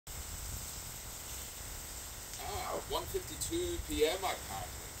1:52 p.m. apparently.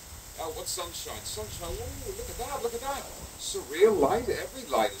 What's sunshine? Sunshine, oh, look at that, look at that. Surreal light, every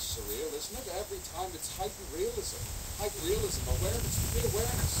light is surreal, isn't it? Every time it's heightened realism. Heightened realism, awareness, complete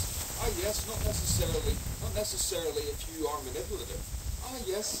awareness. Ah yes, not necessarily if you are manipulative. Ah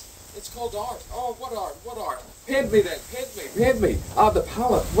yes, it's called art. Oh, what art, what art? Paint me then, paint me. Ah, the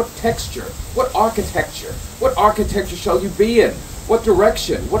palette, what texture, what architecture shall you be in? What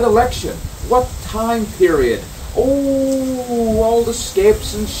direction, what election, what time period? Oh, all the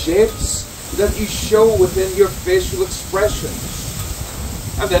scapes and shapes that you show within your facial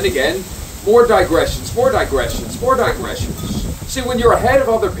expressions. And then again, more digressions. See, when you're ahead of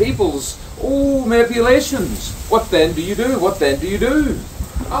other people's, manipulations, what then do you do?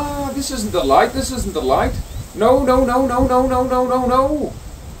 Ah, this isn't the light. No.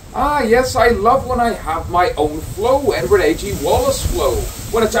 Ah, yes, I love when I have my own flow, Edward A.G. Wallace flow,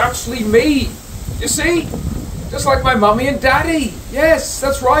 when it's actually me. You see? Just like my mummy and daddy. Yes,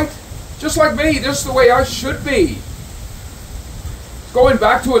 that's right. Just like me, just the way I should be. Going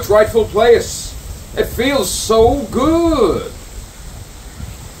back to its rightful place. It feels so good.